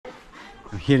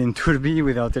I'm here in Turbi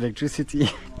without electricity.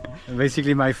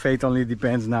 Basically my fate only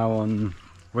depends now on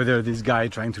whether this guy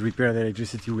trying to repair the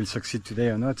electricity will succeed today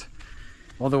or not.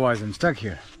 Otherwise I'm stuck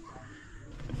here.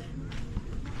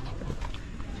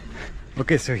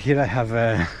 Okay, so here I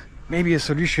have maybe a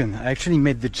solution. I actually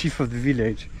met the chief of the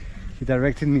village. He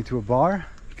directed me to a bar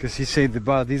because he said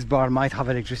this bar might have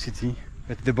electricity,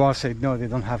 but the bar said no, they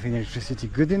don't have electricity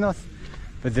good enough.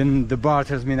 But then the bar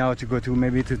tells me now to go to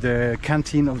maybe to the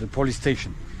canteen of the police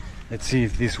station. Let's see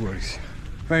if this works.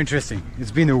 Very interesting. It's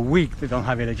been a week they don't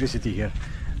have electricity here.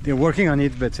 They're working on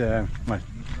it, but well,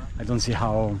 I don't see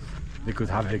how they could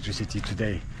have electricity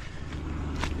today.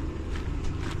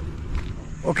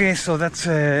 Okay, so that's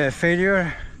a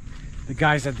failure. The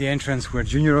guys at the entrance were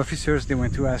junior officers. They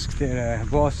went to ask their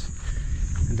boss,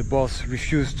 and the boss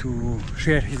refused to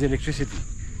share his electricity.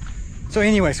 So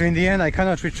anyway, so in the end I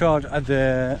cannot recharge at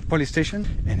the police station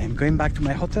and I'm going back to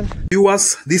my hotel.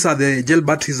 Viewers, these are the gel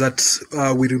batteries that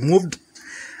we removed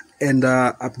and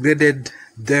upgraded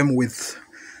them with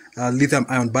lithium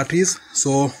ion batteries.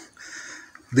 So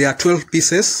they are 12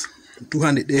 pieces,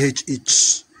 200 Ah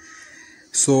each.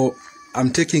 So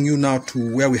I'm taking you now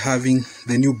to where we're having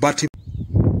the new battery